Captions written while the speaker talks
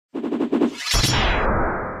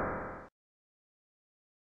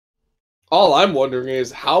All I'm wondering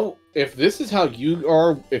is if this is how you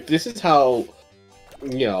are, if this is how,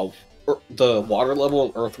 the water level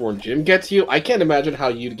in Earthworm Jim gets you, I can't imagine how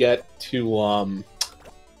you'd get to,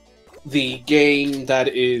 the game that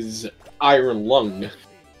is Iron Lung.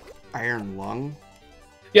 Iron Lung?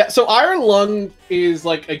 Yeah, so Iron Lung is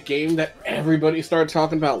like a game that everybody started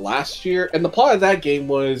talking about last year, and the plot of that game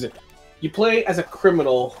was you play as a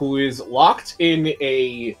criminal who is locked in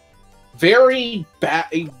a very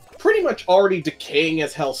pretty much already decaying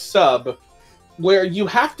as hell sub, where you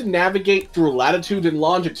have to navigate through latitude and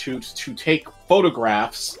longitudes to take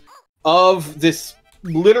photographs of this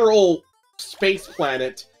literal space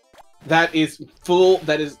planet that is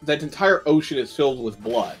that entire ocean is filled with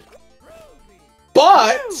blood.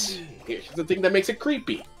 But here's the thing that makes it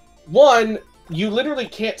creepy. One, you literally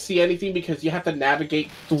can't see anything because you have to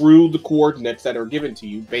navigate through the coordinates that are given to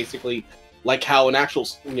you, basically like how an actual,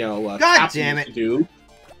 God damn it, do.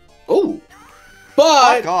 Oh,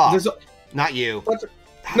 but there's not you.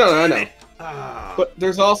 No. But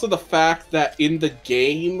there's also the fact that in the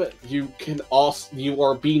game you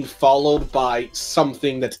are being followed by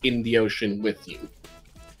something that's in the ocean with you.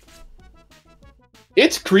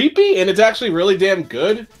 It's creepy, and it's actually really damn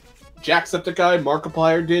good. Jacksepticeye,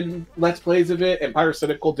 Markiplier did Let's Plays of it, and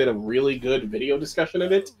Pyrocynical did a really good video discussion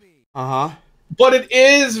of it. Uh-huh. But it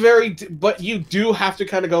is but you do have to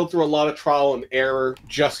kind of go through a lot of trial and error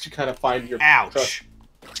just to kind of find your... Ouch!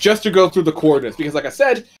 Just to go through the coordinates, because like I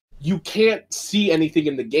said, you can't see anything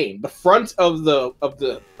in the game. The front of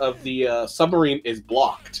the submarine is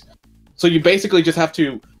blocked. So you basically just have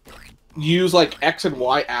to use like X and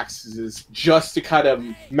Y axes just to kind of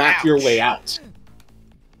map your way out.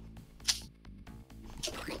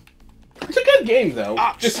 It's a good game though.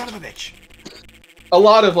 Just son of a bitch. A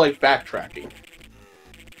lot of like backtracking.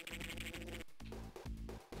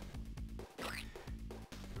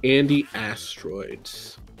 Andy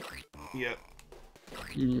Asteroids. Yep.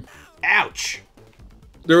 Ouch.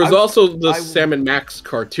 There was also the Sam and Max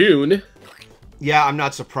cartoon. Yeah, I'm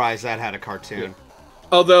not surprised that had a cartoon. Yeah.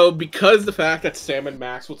 Although, because the fact that Sam and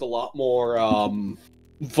Max was a lot more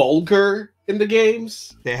vulgar in the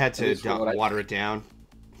games, they had to water it down.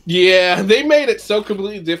 Yeah, they made it so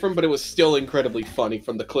completely different, but it was still incredibly funny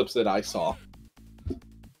from the clips that I saw.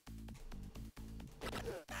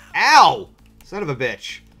 Ow! Son of a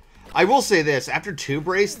bitch. I will say this, after Tube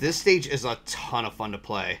Race, this stage is a ton of fun to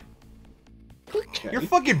play. Okay. You're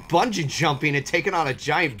fucking bungee jumping and taking on a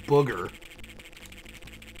giant booger.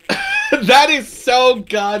 That is so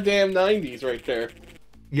goddamn 90s right there.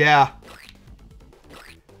 Yeah.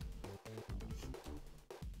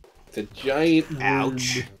 It's a giant...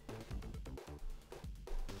 Ouch.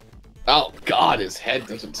 Oh god, his head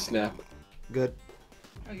doesn't snap. Good.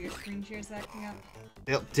 Oh, your screen share's acting up?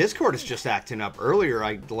 Discord is just acting up. Earlier,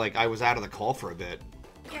 I was out of the call for a bit.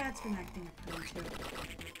 Yeah, it's been acting up for me too.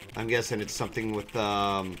 I'm guessing it's something with,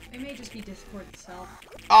 It may just be Discord itself.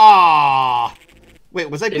 Ah! Wait,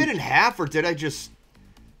 was I bit in half, or did I just...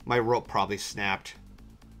 My rope probably snapped.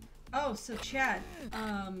 Oh, so Chad,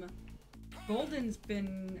 Golden's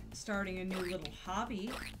been starting a new little hobby.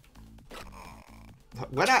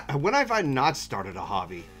 When have I not started a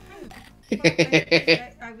hobby? Well,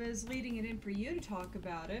 I was leading it in for you to talk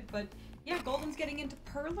about it, but yeah, Golden's getting into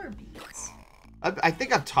perler beads. I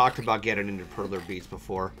think I've talked about getting into perler beads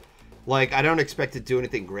before. Like, I don't expect to do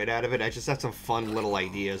anything great out of it. I just have some fun little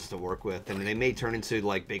ideas to work with, and they may turn into,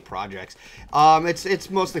 like, big projects. It's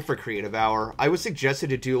mostly for creative hour. I was suggested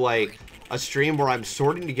to do, like, a stream where I'm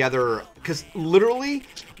sorting together... Because, literally,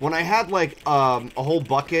 when I had, like, a whole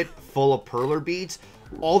bucket full of perler beads,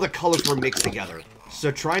 all the colors were mixed together. So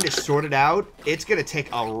trying to sort it out, it's going to take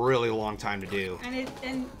a really long time to do.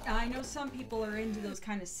 And I know some people are into those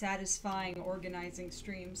kind of satisfying organizing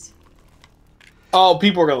streams. Oh,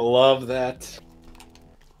 people are gonna love that.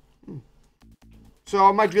 So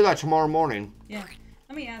I might do that tomorrow morning. Yeah.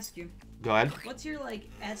 Let me ask you. Go ahead. What's your, like,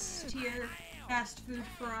 S tier fast food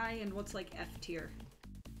fry, and what's, like, F tier?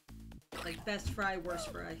 Like, best fry,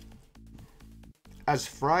 worst fry? As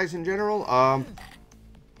fries in general,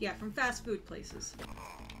 Yeah, from fast food places.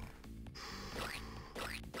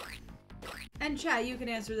 And Chad, you can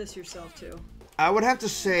answer this yourself, too. I would have to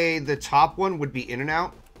say the top one would be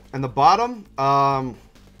In-N-Out. And the bottom, God.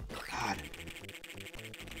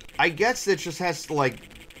 I guess it just has to, like...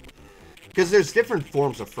 Because there's different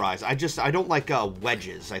forms of fries. I don't like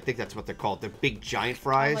wedges. I think that's what they're called. They're big, giant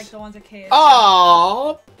fries. I like the ones at KFC.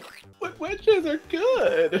 Aww! But wedges are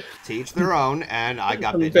good! To each their own, and I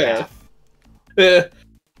got bit in half.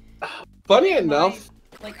 Funny enough,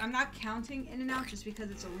 Like, I'm not counting In-N-Out just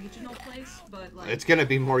because it's a regional place, but like... It's gonna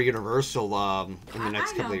be more universal in the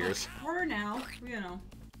next couple of years. For now, you know.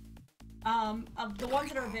 Of the ones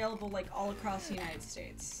that are available, like, all across the United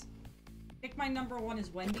States. I think my #1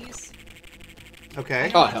 is Wendy's. Okay. I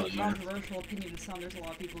know hell that's a yeah. controversial opinion to some. There's a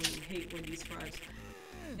lot of people who hate Wendy's fries.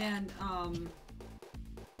 And,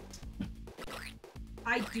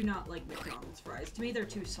 I do not like McDonald's fries. To me, they're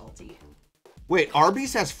too salty. Wait,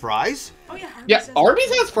 Arby's has fries? Oh yeah, Arby's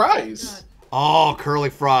has fries. Oh, curly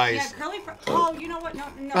fries. Yeah, curly fries. Oh, you know what? No.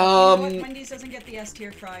 You know what? Wendy's doesn't get the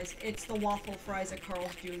S-tier fries. It's the waffle fries at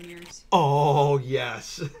Carl's Jr.'s. Oh,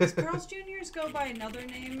 yes. Does Carl's Jr.'s go by another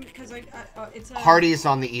name? Because it's a Hardee's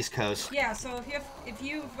on the East Coast. Yeah, so if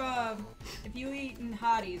you've eaten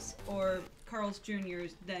Hardee's or Carl's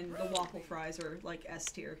Jr.'s, then the waffle fries are like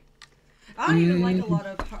S-tier. I don't even like a lot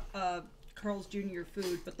of Carl's Jr.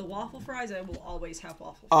 food, but the waffle fries, I will always have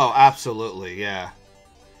waffle fries. Oh, absolutely, yeah.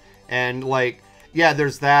 And, like, yeah,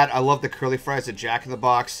 there's that. I love the curly fries at Jack in the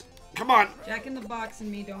Box. Come on! Jack in the Box and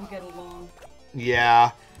me don't get along.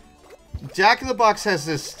 Yeah. Jack in the Box has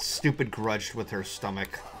this stupid grudge with her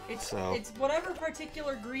stomach. It's whatever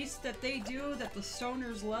particular grease that they do that the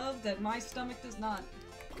stoners love that my stomach does not.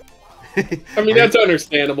 I mean, that's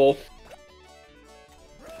understandable.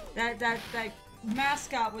 That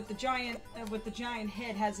mascot with the giant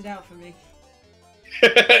head has it out for me.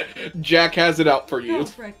 Jack has it out for you. Go,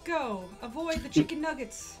 Fred, go! Avoid the chicken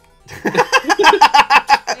nuggets. They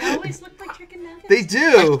always look like chicken nuggets. They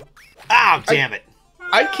do. Oh, damn it!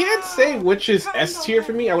 I can't say which is S tier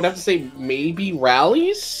for me. I would have to say maybe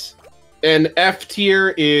Rallies, and F tier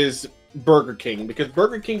is Burger King, because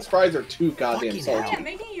Burger King's fries are too goddamn salty. Yeah,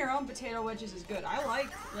 making your own potato wedges is good. I like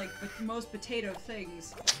most potato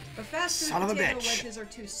things, but fast food potato wedges are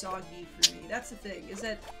too soggy for me. That's the thing, is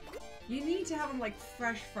that you need to have them like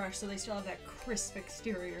fresh, so they still have that crisp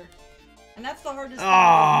exterior. And that's the hardest thing. Oh,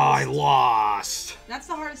 I lost. That's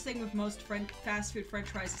the hardest thing with most fast food French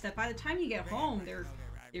fries, is that by the time you get home, they're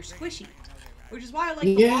squishy. Which is why I like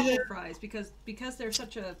the waffle fries, because they're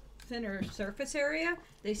such a thinner surface area,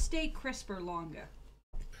 they stay crisper longer.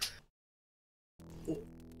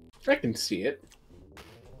 I can see it.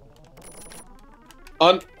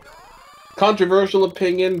 Controversial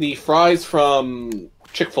opinion, the fries from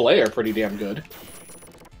Chick-fil-A are pretty damn good.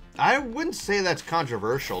 I wouldn't say that's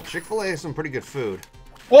controversial. Chick-fil-A has some pretty good food.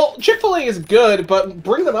 Well, Chick-fil-A is good, but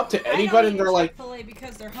bring them up to anybody and they're like... Chick-fil-A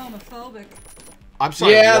because they're homophobic. I'm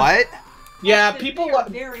sorry, what? Yeah, people are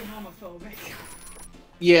very homophobic.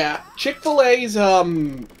 Yeah, Chick-fil-A's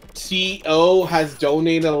CEO has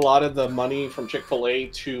donated a lot of the money from Chick-fil-A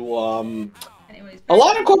to a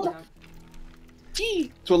lot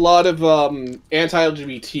of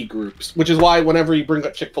anti-LGBT groups, which is why whenever you bring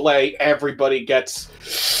up Chick-fil-A, everybody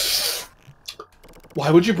gets. Why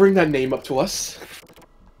would you bring that name up to us?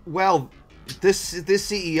 Well, this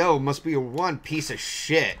CEO must be one piece of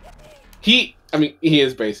shit. I mean, he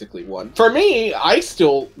is basically one. For me, I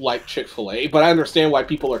still like Chick-fil-A, but I understand why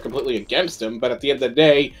people are completely against him. But at the end of the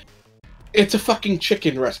day, it's a fucking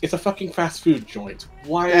chicken restaurant. It's a fucking fast food joint.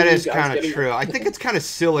 Why? That is kind of true. I think it's kind of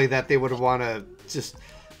silly that they would want to just,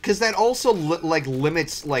 because that also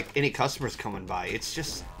limits any customers coming by. It's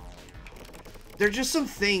just, there are just some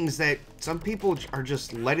things that some people are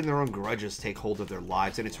just letting their own grudges take hold of their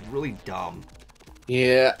lives, and it's really dumb.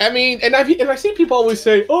 Yeah, I mean, and I see people always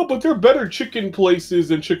say, "Oh, but there are better chicken places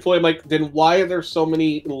than Chick-fil-A." I'm like, then why are there so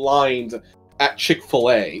many lines at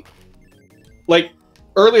Chick-fil-A? Like,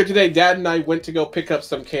 earlier today, Dad and I went to go pick up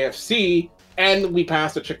some KFC, and we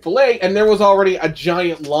passed a Chick-fil-A, and there was already a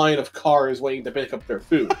giant line of cars waiting to pick up their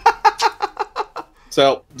food.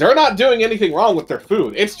 So they're not doing anything wrong with their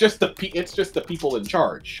food. It's just the people in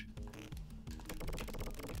charge.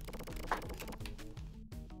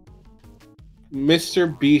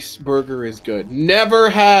 Mr. Beast burger is good. Never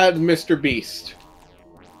had Mr. Beast.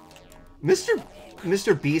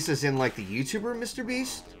 Mr. Beast is in the YouTuber Mr.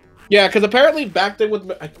 Beast? Yeah, because apparently back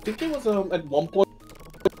then I think it was at one point.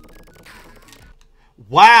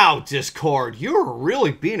 Wow, Discord, you're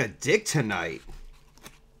really being a dick tonight.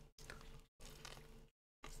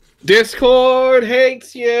 Discord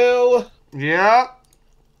hates you. Yeah.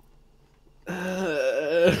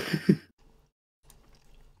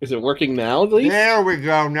 Is it working now, at least? There we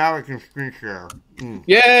go. Now I can screen share.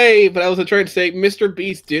 Yay! But I was trying to say, Mr.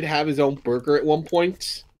 Beast did have his own burger at one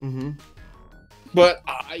point. Mm-hmm. But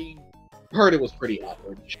I heard it was pretty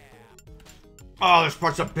average. Oh, this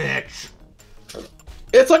part's a bitch.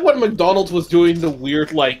 It's like when McDonald's was doing the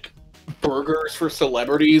weird, burgers for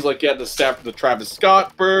celebrities. Like, you had the Travis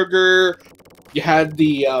Scott burger. You had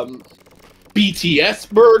the BTS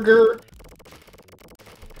burger.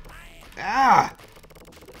 Ah!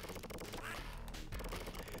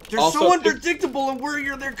 They're Also, so unpredictable and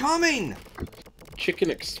where they're coming.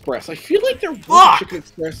 Chicken Express. I feel like there was Fuck! Chicken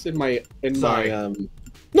Express in my Sorry.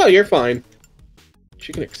 No, you're fine.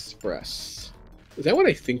 Chicken Express. Is that what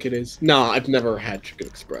I think it is? No, I've never had Chicken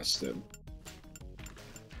Express then.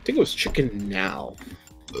 I think it was Chicken Now.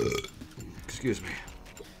 Excuse me.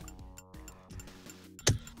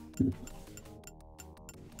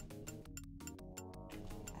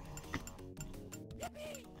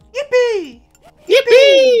 Yippee!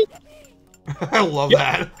 Yippee! I love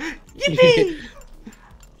that. Yippee!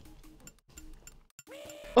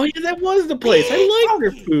 Oh yeah, that was the place. I like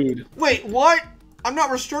their food. Wait, what? I'm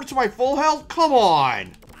not restored to my full health? Come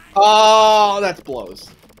on. Oh, that blows.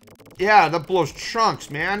 Yeah, that blows chunks,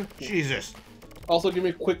 man. Jesus. Also, give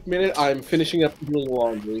me a quick minute. I'm finishing up doing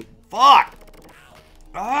laundry. Fuck!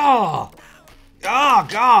 Oh! Oh,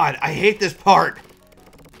 God! I hate this part!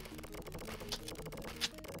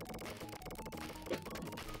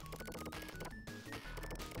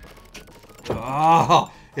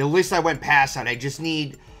 Oh! At least I went past that.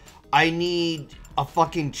 I need a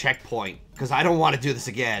fucking checkpoint. Because I don't want to do this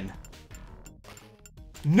again.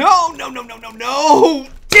 No! No, no, no, no, no!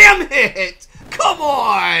 Damn it! Come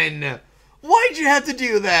on! Why'd you have to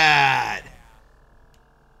do that?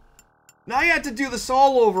 Now you have to do this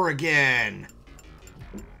all over again.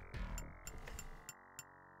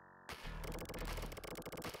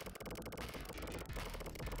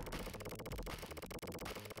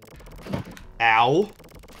 Ow.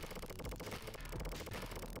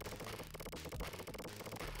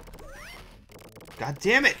 God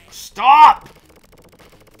damn it! Stop!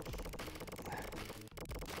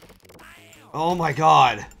 Oh my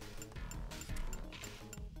god.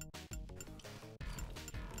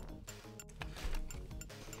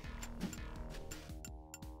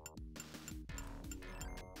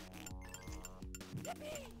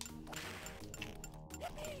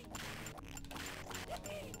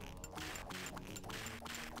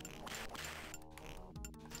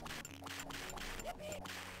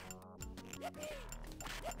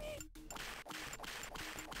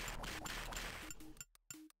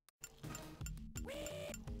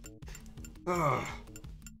 Ugh.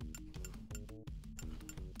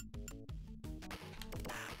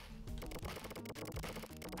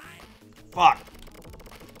 Fuck.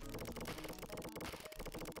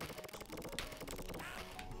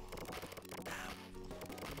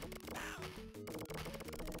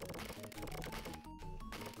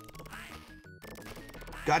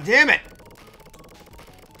 God damn it.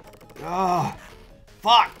 Ugh.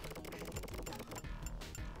 Fuck.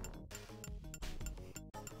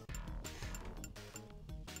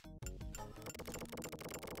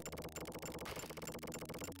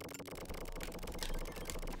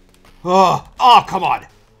 Oh, come on.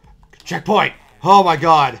 Checkpoint. Oh my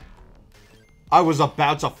god. I was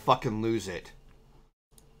about to fucking lose it.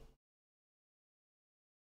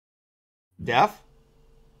 Deaf?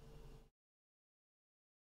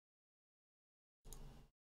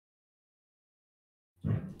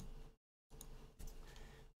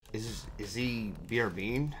 Is he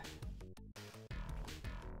BRBing?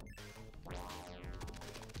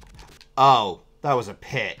 Oh, that was a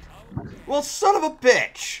pit. Well, son of a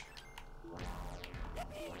bitch.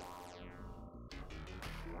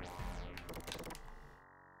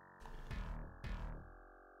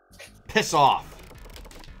 Piss off.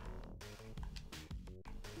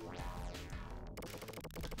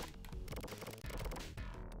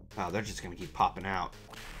 Oh, they're just gonna keep popping out.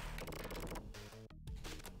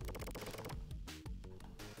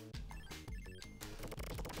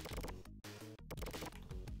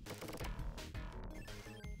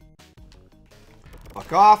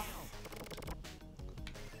 Fuck off.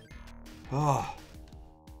 Oh.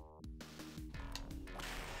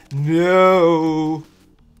 No.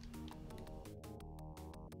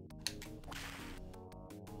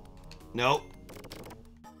 Nope.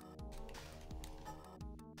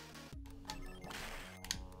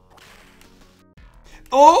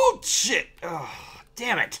 Oh, shit. Oh,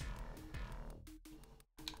 damn it.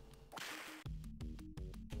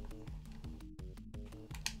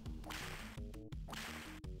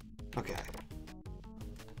 Okay.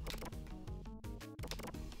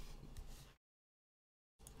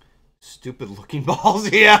 Stupid looking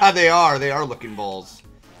balls. Yeah, they are. They are looking balls.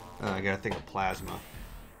 I gotta think of plasma.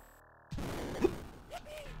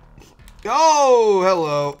 Oh,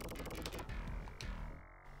 hello.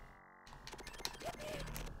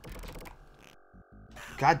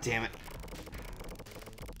 God damn it.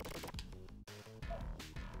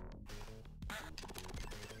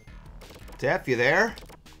 Def, you there?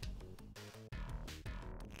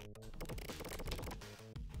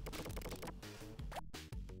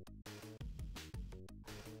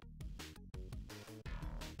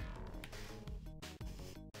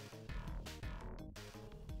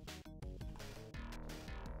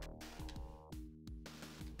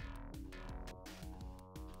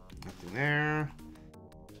 Nothing there.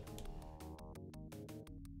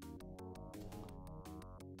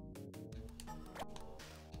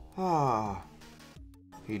 Ah.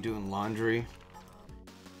 Are you doing laundry?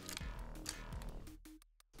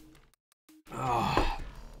 Oh.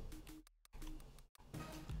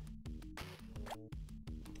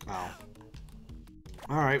 Oh.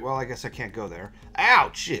 Alright, well, I guess I can't go there.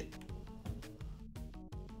 Ouch! Shit!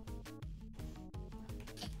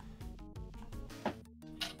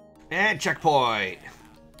 And checkpoint!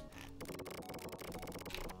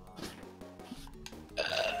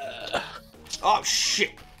 Oh,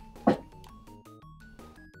 shit!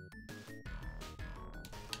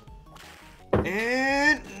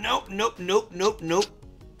 And nope.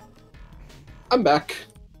 I'm back.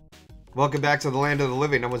 Welcome back to the land of the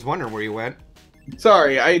living. I was wondering where you went.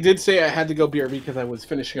 Sorry, I did say I had to go BRB because I was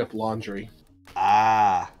finishing up laundry.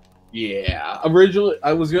 Ah. Yeah. Originally,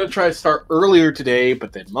 I was going to try to start earlier today,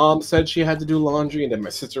 but then Mom said she had to do laundry, and then my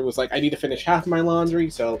sister was like, I need to finish half my laundry,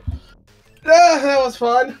 so... that was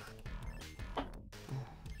fun.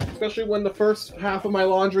 Especially when the first half of my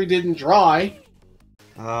laundry didn't dry.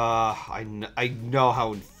 I know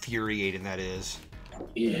how infuriating that is.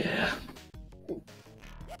 Yeah.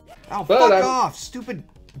 Oh, fuck off! Stupid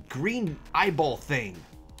green eyeball thing.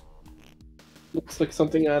 Looks like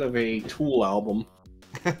something out of a Tool album.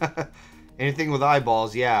 Anything with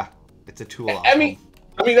eyeballs, yeah. It's a Tool album. I mean,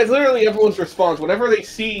 that's literally everyone's response. Whenever they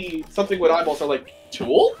see something with eyeballs, they're like,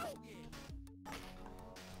 Tool?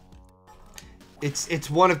 It's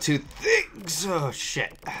one of two things. Oh,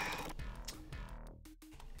 shit. I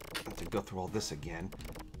have to go through all this again.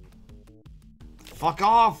 Fuck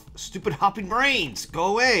off! Stupid hopping brains! Go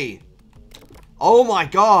away! Oh my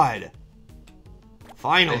god!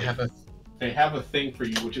 Finally. They have a thing for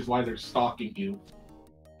you, which is why they're stalking you.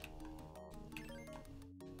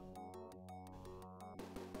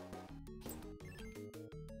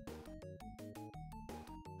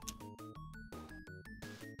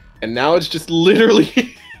 And now it's just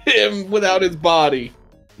literally him without his body.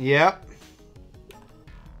 Yep.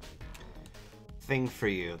 Thing for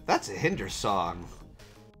you. That's a Hinder song.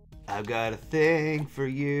 I've got a thing for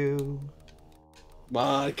you.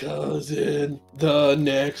 My cousin, the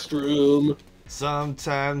next room.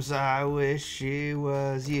 Sometimes I wish she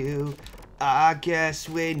was you. I guess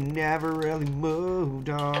we never really moved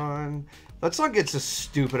on. That song gets a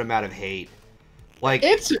stupid amount of hate. Like,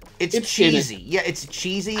 it's cheesy. Yeah, it's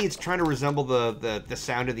cheesy. It's trying to resemble the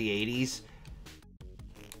sound of the 80s.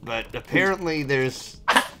 But apparently there's...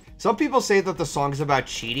 Some people say that the song's about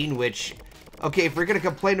cheating, which... Okay, if we're going to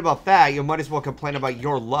complain about that, you might as well complain about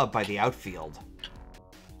Your Love by The Outfield.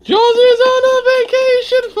 Jules is on a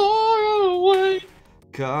vacation far away.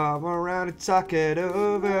 Come around and talk it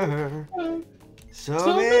over.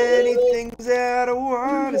 So many things that I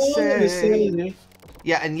want to say.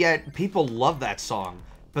 Yeah, and yet people love that song,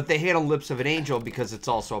 but they hate on Lips of an Angel because it's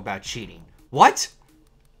also about cheating. What?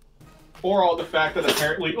 Or all the fact that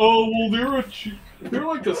apparently, oh well, they're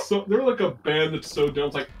like a band that's so dumb.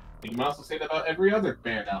 It's like you might also say that about every other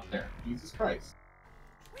band out there. Jesus Christ.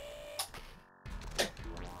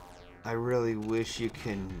 I really wish you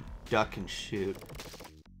can duck and shoot.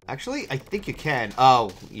 Actually, I think you can.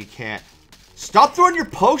 Oh, you can't. Stop throwing your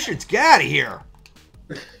potions! Get out of here!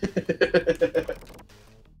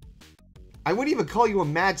 I wouldn't even call you a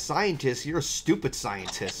mad scientist. You're a stupid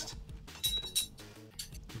scientist.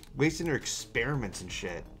 Wasting your experiments and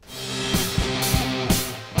shit.